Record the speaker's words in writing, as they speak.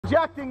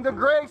rejecting the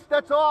grace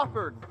that's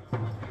offered,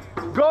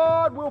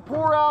 God will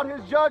pour out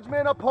his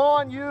judgment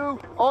upon you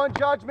on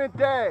Judgment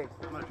Day.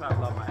 I'm gonna try to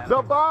love my enemies.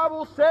 The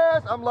Bible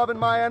says, I'm loving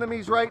my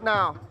enemies right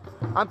now.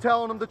 I'm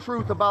telling them the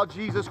truth about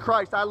Jesus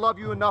Christ. I love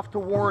you enough to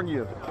warn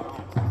you.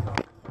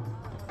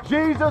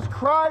 Jesus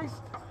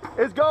Christ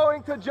is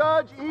going to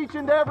judge each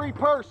and every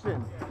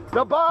person.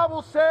 The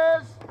Bible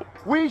says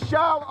we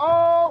shall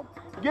all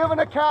give an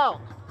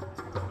account.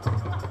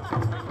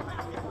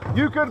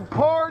 You can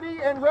party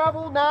and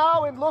revel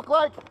now and look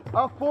like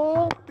a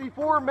fool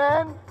before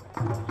men,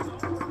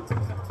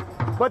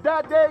 but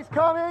that day's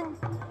coming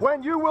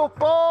when you will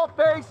fall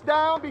face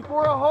down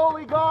before a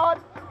holy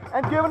God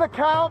and give an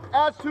account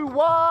as to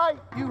why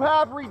you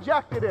have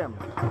rejected him.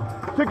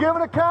 To give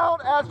an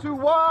account as to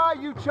why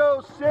you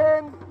chose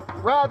sin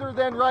rather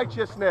than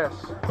righteousness.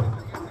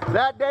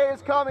 That day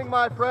is coming,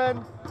 my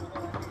friend.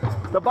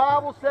 The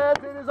Bible says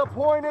it is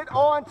appointed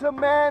unto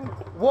men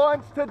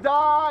once to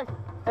die,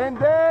 and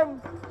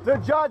then the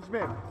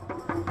judgment.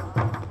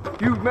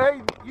 You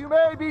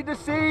may be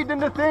deceived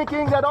into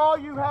thinking that all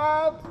you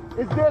have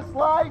is this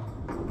life.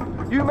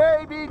 You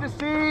may be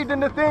deceived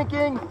into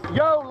thinking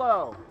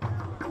YOLO.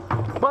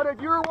 But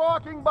if you're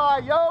walking by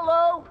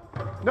YOLO,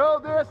 know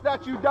this,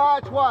 that you die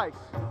twice.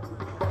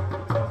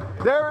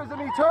 There is an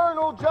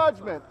eternal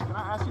judgment. Can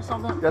I ask you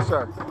something? Yes,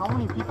 sir. How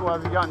many people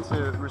have you gotten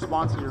to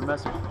respond to your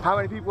message? How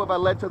many people have I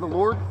led to the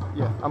Lord?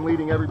 Yeah. I'm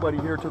leading everybody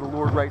here to the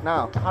Lord right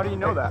now. How do you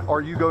know that? Are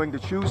you going to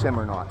choose him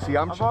or not? See,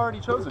 I've already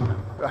chosen him.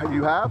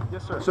 You have?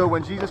 Yes, sir. So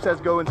when Jesus says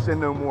go and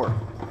sin no more,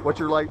 what's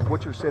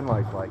your sin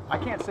life like? I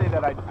can't say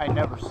that I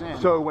never sin.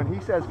 So when he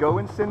says go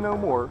and sin no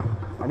more,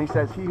 and he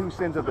says he who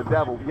sins of the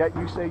devil, yet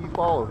you say you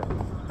follow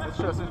him. It's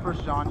just in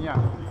 1 John, yeah.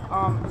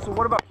 So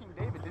what about King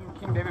David? Didn't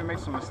King David make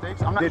some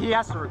mistakes? He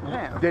has to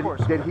repent, of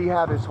course. Did he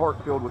have his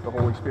heart filled with the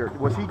Holy Spirit?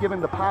 Was he given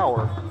the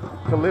power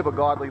to live a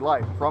godly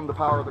life from the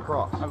power of the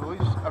cross? I believe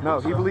No,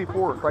 so. He believed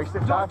for it. Christ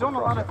didn't die for Don't the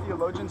a cross. lot of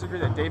theologians agree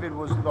that David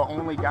was the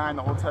only guy in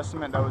the Old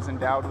Testament that was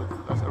endowed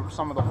with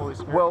some of the Holy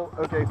Spirit? Well,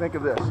 okay, think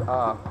of this.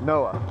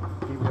 Noah,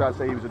 he tried to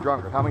say he was a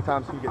drunkard. How many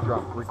times did he get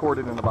drunk?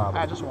 Recorded in the Bible?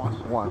 Just once.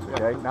 Once,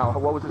 okay. Yeah. Now,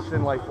 what was his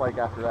sin life like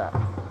after that?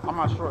 I'm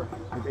not sure.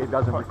 It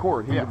doesn't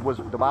record.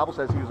 The Bible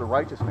says he was a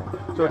righteous man.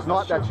 So it's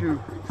not that you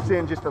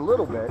sin just a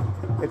little bit,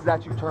 it's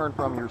that you turn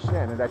from your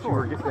sin, and that you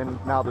were getting.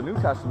 Now the New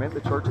Testament,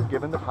 the church is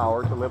given the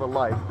power to live a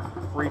life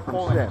free from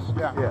Holiness, sin.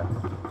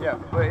 Yeah,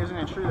 but isn't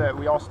it true that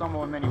we all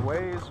stumble in many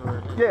ways?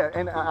 Or? Yeah,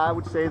 and I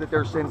would say that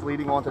there's sins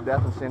leading on to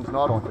death and sins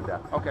not onto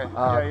death. Okay,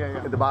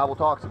 The Bible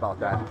talks about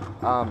that.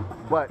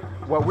 But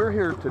what we're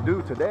here to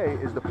do today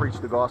is to preach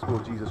the gospel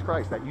of Jesus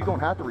Christ, that you don't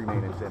have to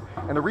remain in sin.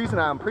 And the reason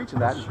I'm preaching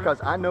that is because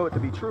I know it to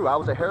be true. I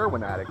was a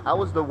heroin addict. I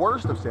was the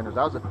worst of sinners.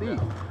 I was a thief.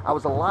 I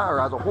was a liar.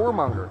 I was a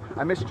whoremonger.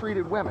 I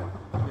mistreated women.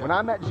 When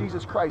I met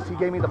Jesus Christ, he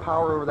gave me the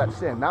power over that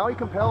sin. Now he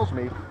compels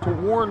me to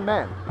warn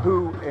men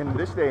who, in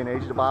this day and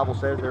age, the Bible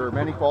says there are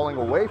many falling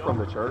away from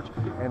the church,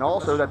 and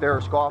also that there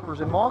are scoffers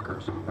and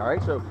mockers. All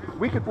right, so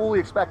we can fully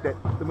expect that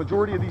the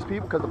majority of these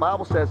people, because the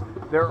Bible says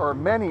there are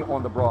many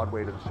on the broad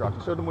way to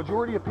destruction, so the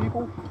majority of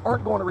people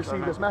aren't going to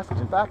receive this message.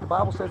 In fact, the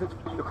Bible says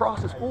the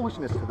cross is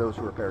foolishness to those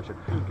who are perishing.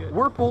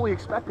 We're fully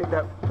expecting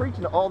that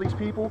preaching to all these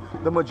people,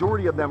 the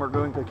majority of them are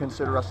going to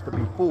consider us to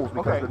be fools,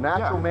 because the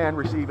natural man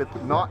receiveth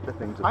not the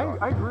things of God.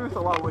 I agree with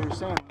a lot of what you're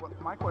saying.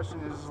 My question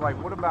is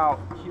like, what about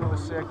heal the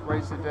sick,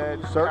 raise the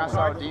dead, cast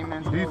out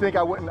demons? Do you think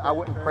I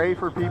wouldn't pray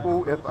for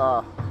people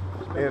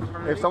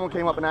if someone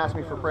came up and asked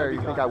me for prayer?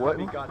 You think I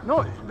wouldn't?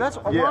 No, that's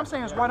what I'm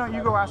saying is, why don't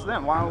you go ask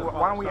them? Why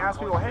don't we ask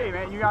people, hey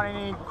man, you got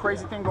any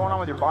crazy thing going on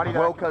with your body?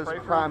 Well, because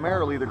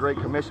primarily the Great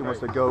Commission was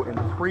to go and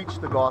preach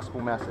the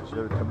gospel message,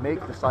 to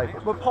make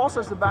disciples. But Paul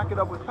says to back it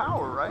up with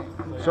power, right?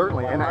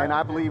 Certainly, and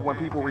I believe when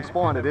people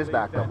respond, it is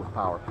backed up with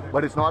power.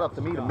 But it's not up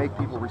to me to make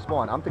people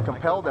respond. I'm to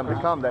compel them to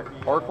come, that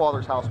our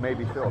Father's house may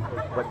be filled.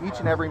 But each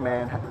and every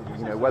man,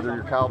 whether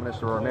you're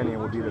Calvinist or Arminian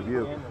will be the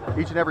view,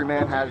 each and every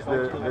man has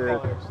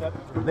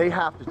they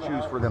have to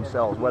choose for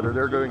themselves whether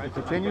they're going to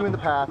continue in the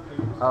path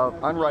of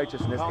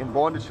unrighteousness, in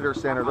bondage to their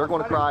sin, or they're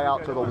going to cry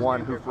out to the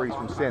one who frees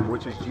from sin,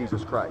 which is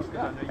Jesus Christ.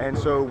 And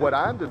so what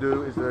I'm to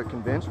do is to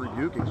convince,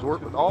 rebuke,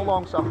 exhort with all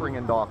long suffering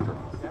and doctrine.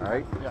 All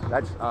right,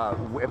 that's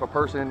if a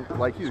person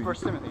like you,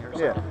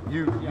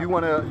 you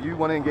want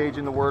to engage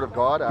in the Word of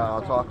God,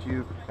 I'll talk to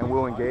you and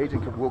we'll engage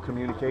and we'll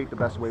communicate the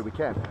best way we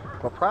can.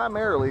 But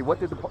primarily, what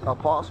did the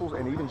apostles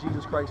and even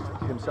Jesus Christ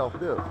himself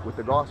do with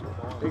the gospel?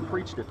 They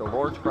preached it to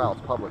large crowds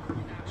publicly.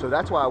 So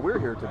that's why we're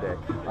here today.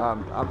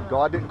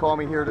 God didn't call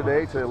me here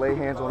today to lay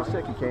hands on the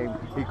sick.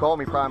 He called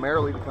me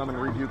primarily to come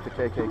and rebuke the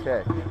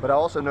KKK. But I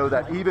also know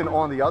that even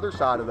on the other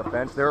side of the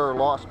fence, there are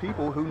lost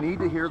people who need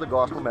to hear the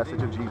gospel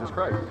message of Jesus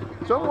Christ.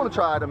 So I'm going to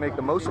try to make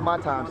the most of my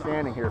time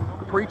standing here,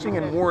 preaching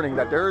and warning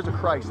that there is a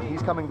Christ and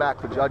he's coming back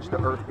to judge the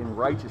earth in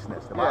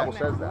righteousness. The Bible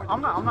says that.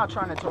 I'm not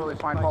trying to totally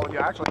find fault with you.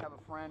 I actually have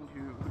a friend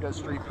who does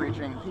street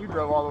preaching. He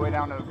drove all the way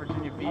down to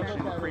Virginia Beach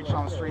and preached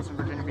on the streets in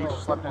Virginia Beach,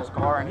 slept in his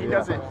car, and he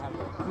doesn't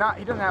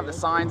have the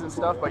signs and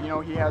stuff, but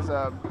he has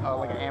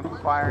like an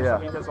amplifier and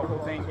stuff. He does the whole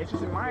thing. It's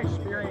just in my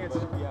experience,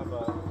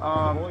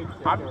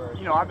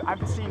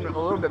 I've seen a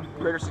little bit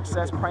greater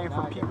success praying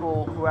for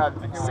people who have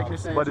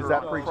sicknesses. But is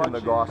that or preaching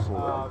the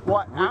gospel?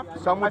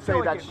 Some would say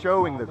like that's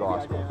showing the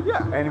gospel.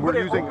 Yeah, and we're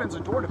using. It opens a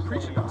door to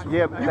preach the gospel.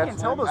 Yeah, you can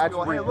tell those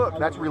people, hey, look.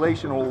 That's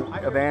relational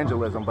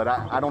evangelism, but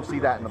I don't see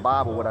that in the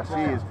Bible. What I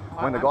see is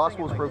when the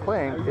gospel is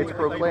proclaimed, it's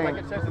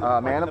proclaimed.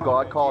 Man of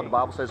God called. The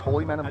Bible says,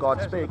 "Holy men of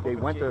God spake." They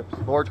went to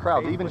large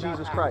crowds. Even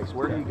Jesus Christ,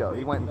 where did he go?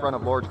 He went in front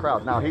of large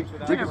crowds. Now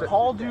didn't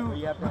Paul do?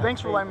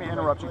 Thanks for letting me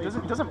interrupt you.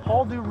 Doesn't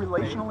Paul do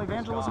relational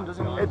evangelism?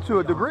 Doesn't he? To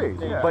a degree,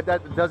 but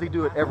does he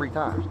do it every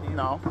time?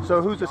 No.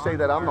 So who's to say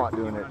that I'm not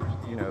doing it?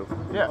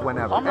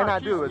 Whenever, and I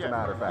do, as a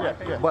matter of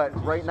fact. Yeah. But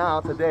right now,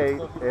 today,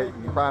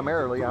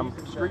 primarily, I'm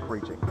street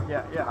preaching.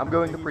 Yeah. I'm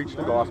going to preach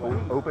the gospel,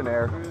 open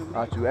air,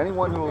 to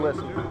anyone who will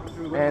listen.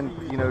 And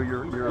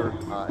your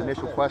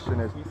initial question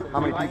is, how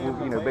many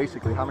people?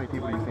 Basically, how many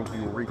people do you think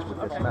you will reach with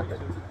this method?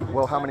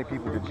 Well, how many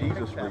people did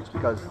Jesus reach?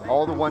 Because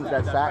all the ones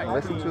that sat and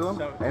listened to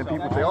him, and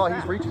people would say, "Oh,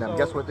 he's reaching them."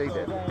 Guess what they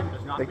did?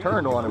 They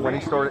turned on him when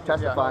he started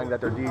testifying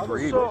that their deeds were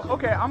evil. So,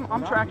 okay,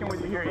 I'm tracking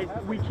with you here.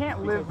 We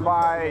can't live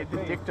by the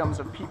dictums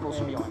of people's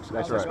feelings.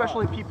 That's right.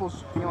 Especially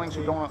people's feelings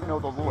who don't know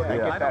the Lord. I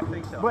get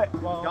that. But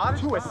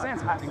to a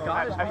sense, I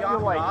feel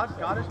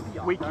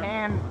like we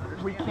can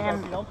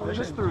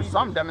just through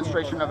some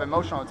demonstration of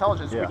emotional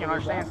intelligence, we can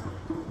understand.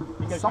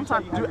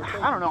 Sometimes,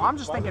 I don't know, I'm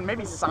just thinking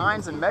maybe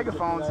signs and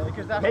megaphones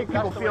make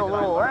people feel a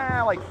little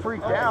like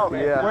freaked out.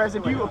 Yeah. Whereas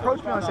if you approach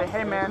people and say,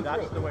 "Hey man,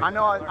 I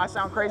know I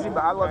sound crazy,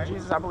 but I love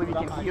Jesus. I believe he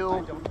can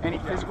heal any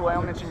physical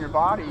ailments in your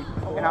body,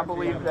 and I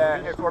believe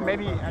that," or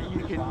maybe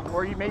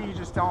you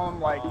just tell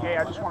them like, "Hey,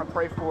 I just want to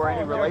pray for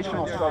any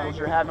relational struggles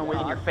you're having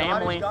within your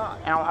family,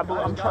 and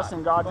I'm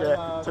trusting God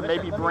to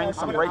maybe bring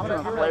some breakthrough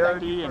and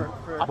clarity," and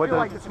I feel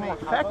like it's more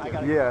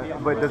effective. Yeah,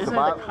 but does Isn't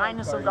it the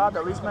kindness of God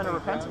that leads men to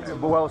repentance?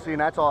 Well, see,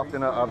 and that's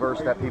often a verse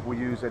that people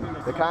use, and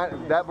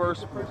that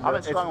verse. I've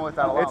been struggling with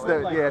that a lot.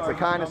 It's the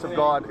kindness of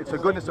God. It's the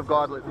goodness of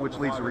God which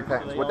leads to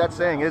repentance. What that's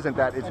saying isn't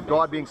that it's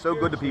God being so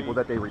good to people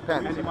that they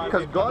repent,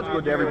 because God's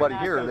good to everybody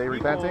here. Are they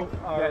repenting?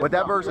 What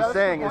that verse is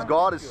saying is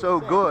God is so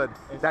good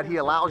that He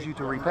allows you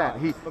to repent.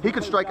 He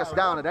could strike us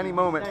down at any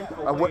moment.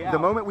 The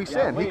moment we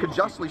sin, He could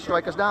justly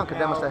strike us down,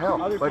 condemn us to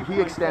hell. But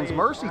He extends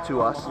mercy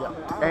to us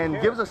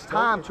and gives us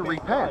time to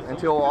repent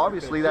until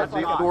obviously that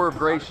door of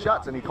grace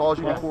shuts and He calls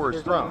you before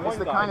His throne. It's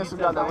the kindness of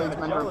God that leads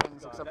men to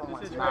repentance, except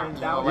when it's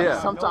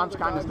not. Sometimes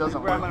kindness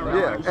doesn't work.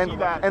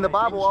 And the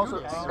Bible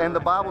also, and the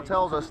Bible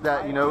tells us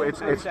that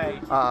it's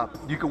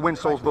you can win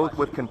souls both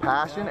with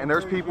compassion, and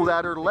there's people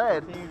that are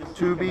led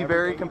to be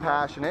very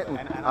compassionate,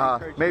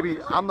 and maybe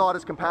I'm not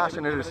as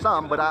compassionate as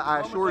some, but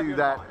I assure you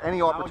that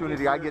any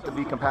opportunity I get to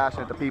be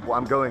compassionate to people,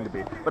 I'm going to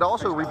be. But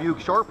also rebuke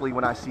sharply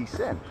when I see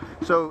sin.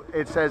 So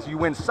it says you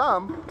win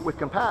some with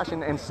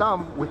compassion and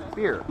some with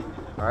fear.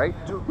 All right.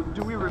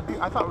 Do we rebuke?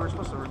 I thought we were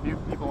supposed to rebuke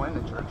people in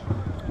the church.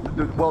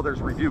 Well,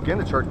 there's rebuke in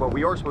the church, but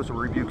we are supposed to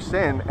rebuke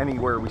sin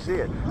anywhere we see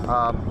it.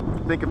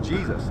 Think of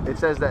Jesus. It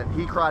says that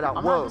He cried out, "Woe!"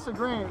 I'm not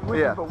disagreeing with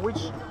you, but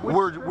which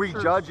we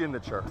judge in the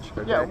church.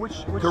 Okay? Yeah,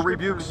 which to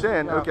rebuke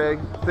sin. Okay,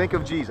 think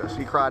of Jesus.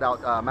 He cried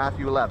out,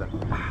 Matthew 11.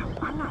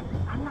 I'm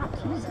not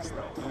Jesus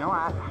though.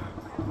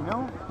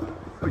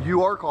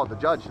 You are called to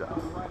judge, though.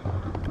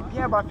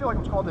 Yeah, but I feel like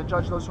I'm called to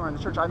judge those who are in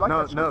the church.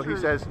 No, He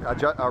says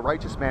a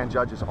righteous man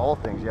judges all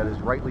things, yet is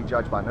rightly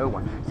judged by no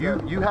one.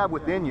 You have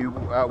within you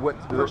what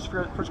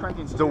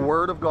the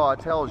Word of God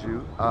tells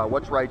you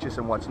what's righteous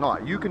and what's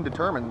not. You can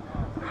determine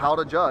how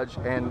to judge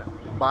and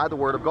by the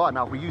Word of God.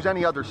 Now, if we use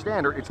any other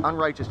standard, it's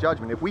unrighteous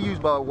judgment. If we use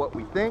by what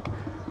we think,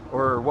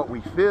 or what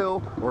we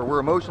feel, or we're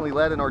emotionally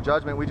led in our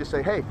judgment, we just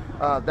say, "Hey,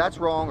 that's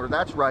wrong," or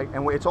 "That's right,"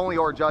 and it's only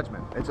our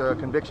judgment. It's a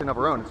conviction of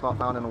our own. It's not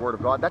found in the Word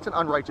of God. That's an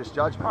unrighteous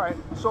judgment. All right,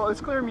 so it's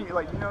clear to me,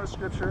 like, the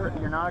Scripture.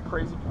 You're not a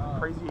crazy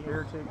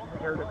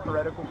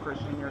heretical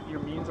Christian.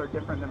 Your means are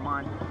different than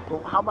mine.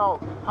 But how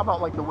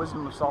about like the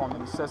wisdom of Solomon?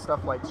 He says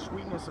stuff like,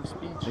 "Sweetness of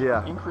speech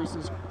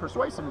increases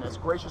persuasiveness.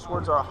 Gracious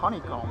words are a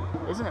honeycomb."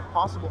 Isn't it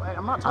possible? And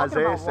I'm not talking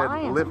Isaiah about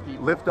lions.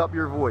 said, "Lift up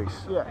your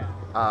voice." Yeah.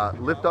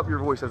 Lift up your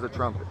voice as a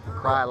trumpet.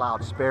 Cry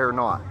aloud, spare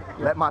not.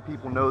 Let my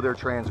people know their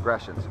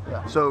transgressions.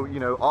 So,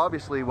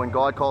 obviously when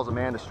God calls a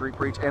man to street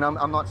preach, and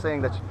I'm not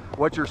saying that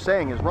what you're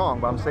saying is wrong,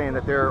 but I'm saying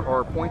that there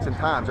are points and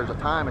times, there's a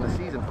time and a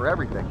season for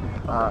everything.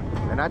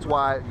 And that's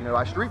why,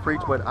 I street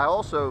preach, but I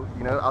also,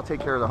 I'll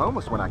take care of the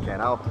homeless when I can.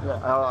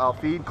 I'll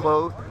feed,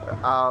 clothe.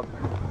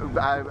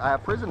 I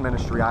have prison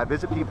ministry. I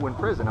visit people in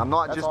prison. I'm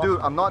not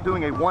I'm not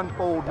doing a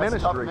one-fold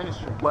ministry,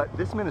 but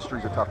this ministry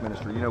is a tough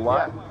ministry. You know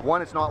why?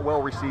 One, it's not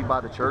well received by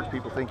the church.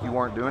 People think you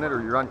aren't doing it,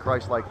 or you're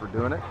unchristlike for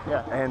doing it.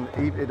 And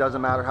it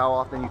doesn't matter how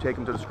often you take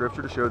them to the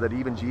Scripture to show that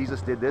even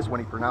Jesus did this when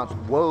He pronounced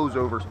woes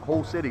over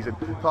whole cities and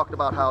talked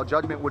about how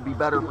judgment would be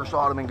better for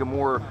Sodom and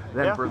Gomorrah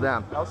than for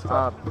them.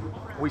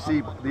 We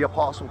see the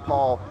Apostle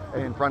Paul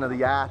in front of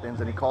the Athens,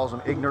 and he calls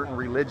them ignorant and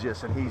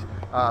religious, and he's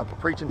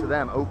preaching to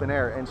them open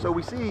air. And so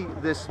we see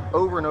this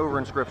over and over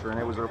in Scripture, and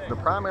it was the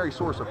primary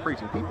source of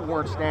preaching. People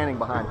weren't standing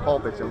behind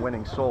pulpits and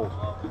winning souls.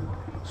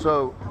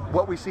 So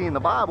what we see in the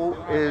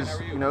Bible is,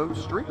 you know,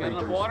 street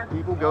preachers,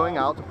 people going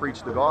out to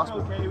preach the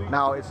gospel.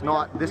 Now,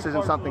 this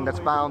isn't something that's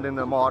found in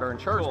the modern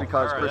church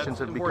because Christians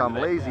have become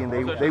lazy and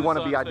they want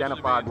to be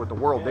identified with the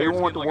world. They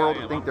don't want the world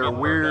to think they're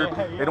weird.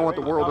 They don't want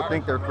the world to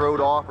think they're thrown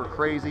off or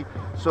crazy.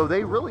 So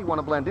they really want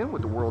to blend in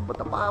with the world. But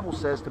the Bible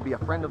says to be a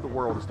friend of the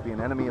world is to be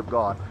an enemy of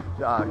God.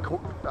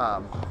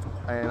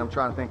 And I'm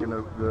trying to think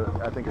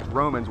I think it's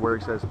Romans where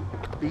he says,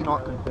 be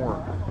not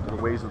conformed to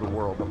the ways of the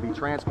world, but be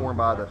transformed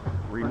by the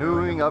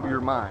renewing of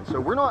your mind. So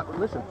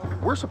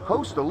we're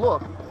supposed to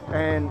look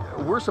and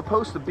we're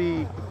supposed to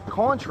be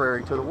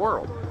contrary to the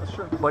world.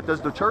 Sure. But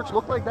does the church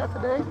look like that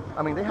today?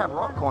 I mean, they have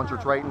rock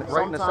concerts right in the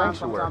sanctuary.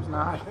 Sometimes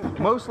not.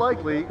 Most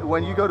likely,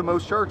 when you go to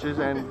most churches,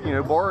 and you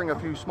know, barring a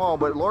few small,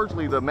 but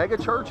largely the mega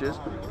churches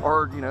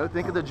are, you know,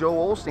 think of the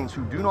Joel Osteens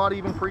who do not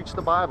even preach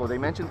the Bible.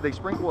 They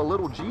sprinkle a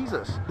little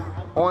Jesus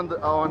on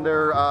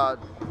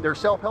their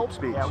self-help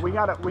speech. Yeah, we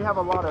have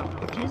a lot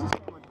of Jesus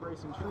came with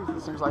grace and truth.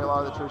 It seems like a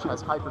lot of the church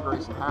has hyper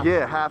grace and half.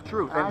 Yeah, half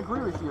truth. I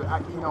agree with you.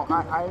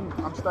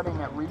 I'm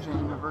studying at Regent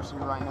University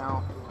right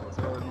now.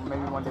 To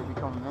maybe one day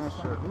become a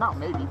minister. Not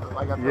maybe, but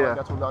like I feel like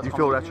that's what God's you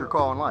feel that's your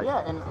call in life.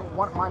 Yeah, and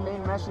my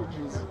main message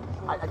is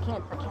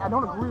I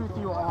don't agree with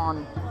you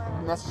on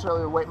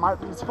necessarily the way.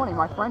 It's funny.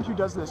 My friend who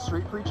does the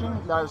street preaching,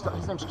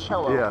 his name's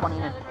Cello. Yeah. Funny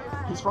name.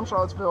 He's from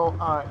Charlottesville.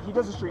 He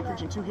does the street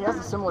preaching too. He has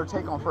a similar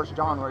take on 1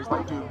 John, where he's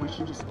like, "Dude, we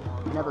should just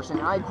never sin."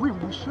 And I agree.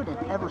 We shouldn't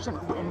ever sin,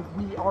 and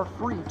we are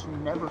free to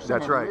never sin.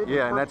 That's right.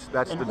 Yeah, and that's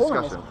the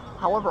discussion.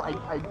 However,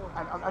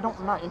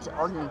 I'm not into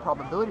arguing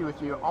probability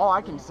with you. All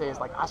I can say is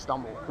like I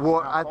stumble.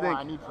 Well,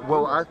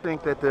 I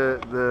think that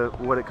the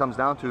what it comes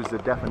down to is the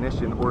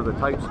definition or the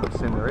types of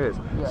sin there is.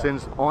 Yeah.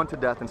 Sins unto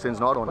death and sins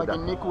not unto death.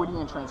 Like iniquity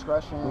and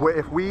transgression.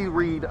 If we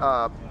read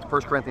 1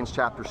 Corinthians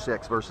chapter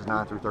 6, verses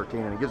 9 through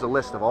 13, and it gives a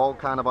list of all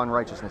kind of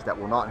unrighteousness that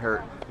will not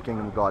inherit the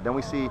kingdom of God. Then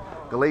we see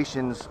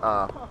Galatians,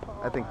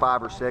 I think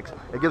 5 or 6.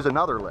 It gives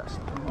another list.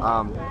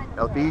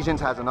 Ephesians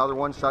has another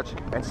one,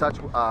 and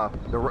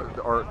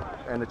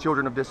the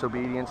children of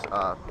disobedience.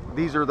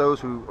 These are those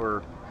who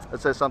are. It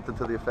says something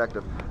to the effect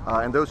of,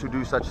 and those who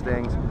do such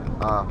things,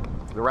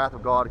 the wrath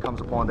of God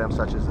comes upon them,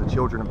 such as the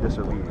children of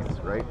disobedience,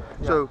 right?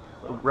 Yeah. So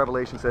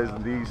Revelation says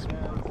these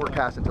were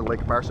cast into the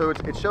lake of fire. So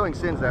it's showing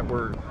sins that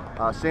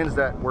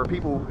where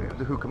people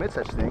who commit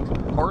such things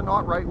are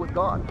not right with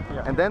God.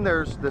 Yeah. And then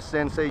there's the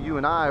sin, say you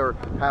and I are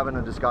having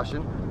a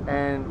discussion,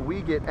 and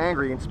we get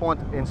angry in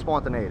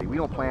spontaneity. We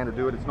don't plan to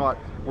do it.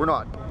 We're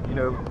not, you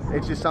know,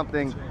 it's just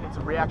something. It's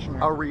a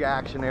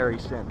reactionary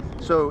sin.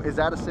 So is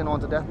that a sin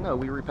unto death? No,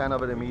 we repent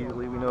of it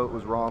immediately. We know it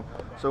was wrong,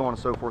 so on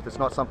and so forth. It's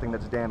not something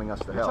that's damning us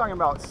to hell. You're talking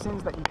about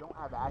sins that you don't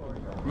have agony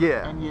of.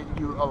 Yeah. And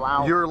you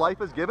allow. Your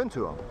life is given to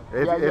them.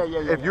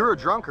 If you're a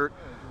drunkard,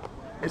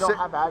 you don't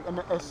have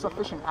a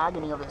sufficient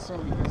agony of it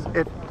sin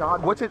because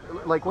God. What's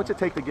it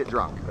take to get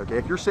drunk? Okay,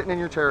 if you're sitting in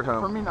your chair at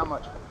home. For me, not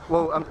much.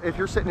 Well, if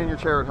you're sitting in your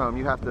chair at home,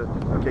 you have to,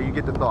 you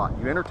get the thought.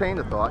 You entertain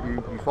the thought,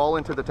 you fall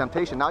into the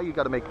temptation. Now you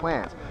got to make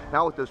plans.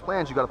 Now with those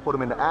plans, you got to put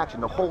them into action.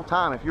 The whole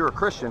time, if you're a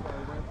Christian,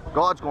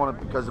 God's going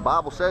to, because the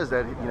Bible says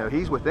that, you know,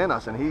 He's within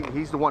us, and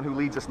He's the one who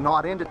leads us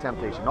not into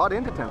temptation,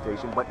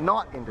 but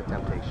not into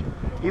temptation.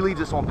 He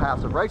leads us on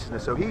paths of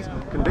righteousness. So He's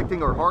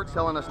convicting our hearts,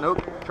 telling us no,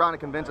 trying to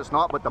convince us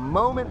not. But the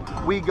moment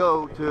we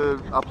go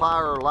to apply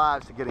our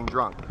lives to getting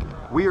drunk,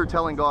 we are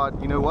telling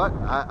God, you know what?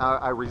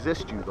 I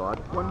resist you, God.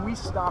 When we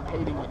stop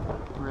hating it,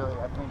 really,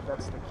 I think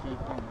that's the key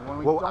thing. When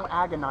we don't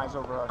agonize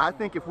over us. I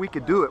think if we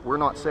could do it, we're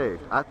not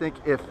saved. I think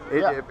if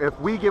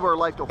we give our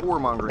life to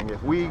whoremongering,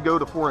 if we go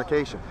to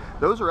fornication,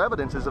 those are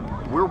evidences of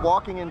we're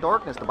walking in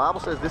darkness. The Bible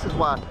says this is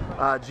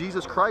why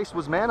Jesus Christ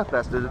was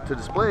manifested to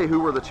display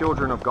who were the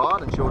children of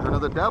God and children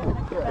of the devil.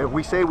 Yeah. If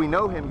we say we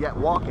know Him yet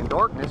walk in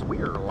darkness, we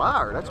are a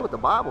liar. That's what the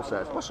Bible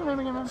says. What's your name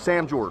again, man?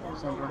 Sam Jordan.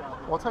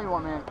 Well, I'll tell you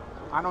what, man.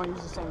 I don't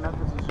use the same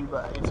methods as you,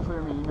 but it's clear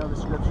to me you know the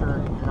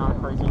scripture. You're not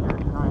crazy. You're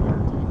not a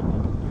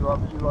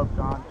heretic. You love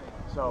God.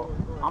 So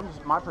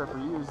my prayer for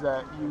you is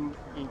that you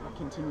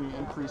continue to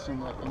increase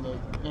in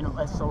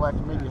a select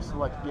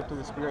gift of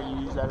the Spirit.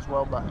 You use that as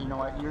well, but you know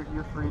what?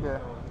 You're free to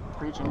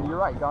preach, and you're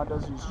right. God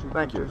does use street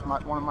preachers.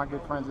 One of my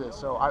good friends is.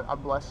 So I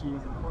bless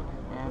you,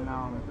 and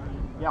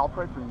I'll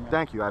pray for you, man.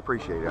 Thank you. I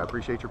appreciate it. I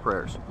appreciate your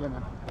prayers. Yeah,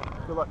 man.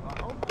 Good luck.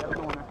 Have a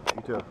good one, man.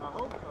 You too.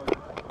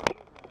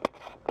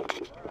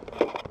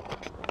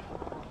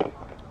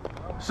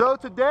 So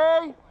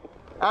today,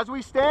 as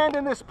we stand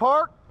in this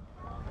park,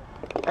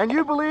 and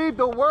you believe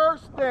the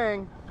worst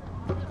thing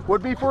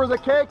would be for the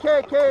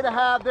KKK to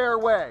have their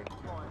way.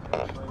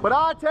 But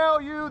I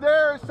tell you,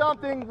 there is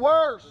something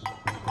worse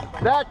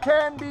that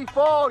can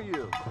befall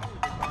you.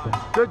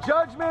 The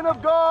judgment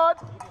of God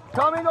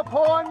coming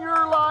upon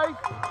your life.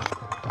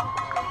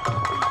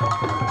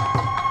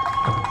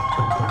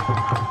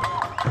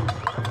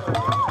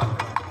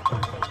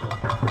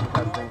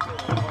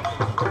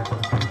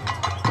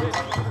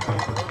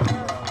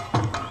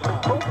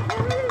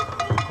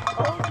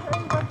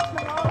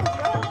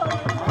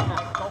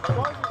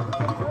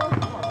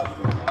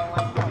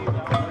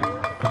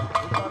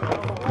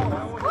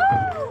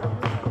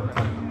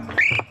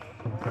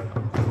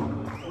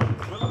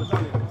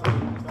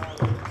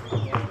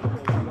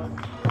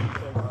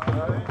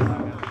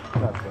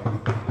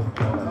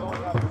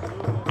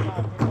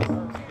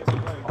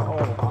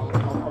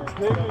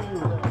 Hey,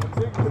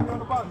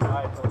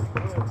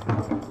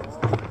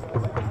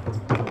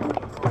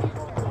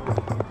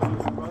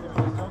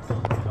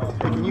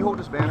 can you hold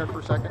this banner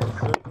for a second?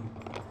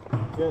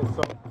 Yeah,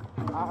 so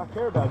I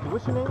care about you.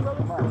 What's your name,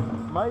 brother?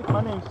 Mike.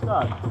 My name's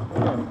Scott.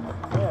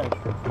 Yeah.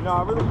 You know,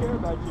 I really care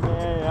about you,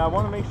 man. And I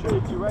want to make sure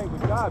that you're right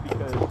with God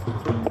because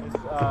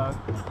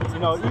it's, you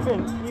know,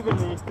 even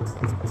the,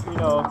 you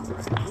know,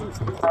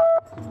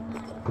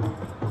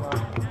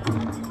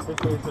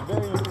 it's a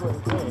very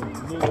important thing.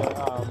 You need to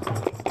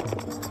speak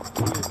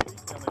to him.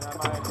 And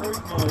my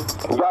encouragement is,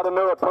 You got to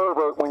know a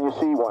pervert when you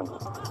see one.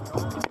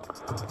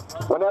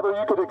 Whenever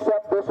you could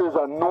accept this as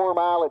a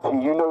normality,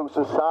 you know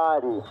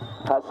society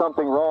has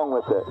something wrong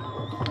with it.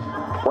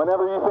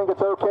 Whenever you think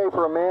it's okay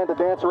for a man to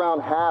dance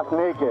around half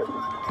naked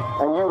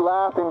and you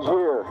laugh and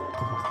jeer,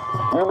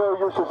 you know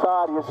your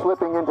society is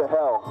slipping into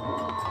hell.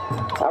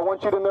 I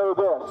want you to know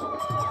this.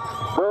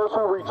 Those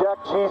who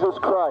reject Jesus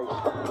Christ,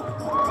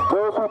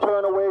 those who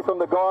turn away from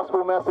the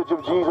gospel message of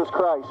Jesus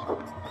Christ,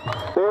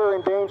 they are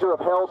in danger of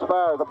hell's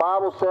fire. The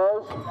Bible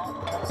says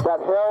that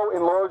hell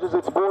enlarges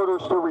its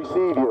borders to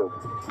receive you.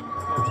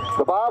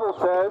 The Bible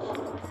says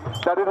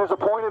that it is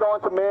appointed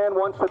unto man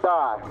once to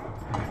die.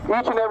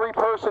 Each and every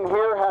person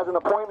here has an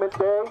appointment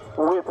day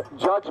with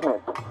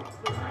judgment.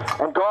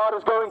 And God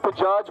is going to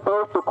judge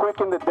both the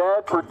quick and the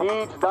dead for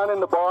deeds done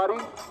in the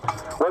body,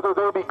 whether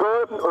they be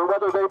good or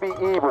whether they be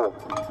evil.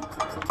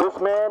 This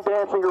man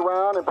dancing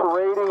around and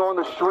parading on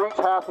the streets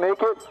half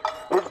naked,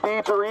 his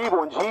deeds are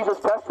evil, and Jesus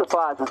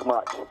testifies as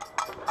much.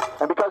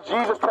 And because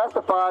Jesus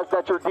testifies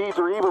that your deeds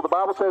are evil, the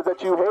Bible says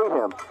that you hate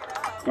him.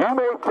 You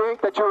may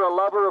think that you're a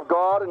lover of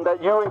God and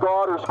that you and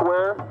God are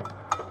square,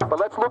 but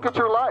let's look at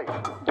your life.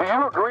 Do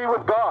you agree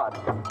with God?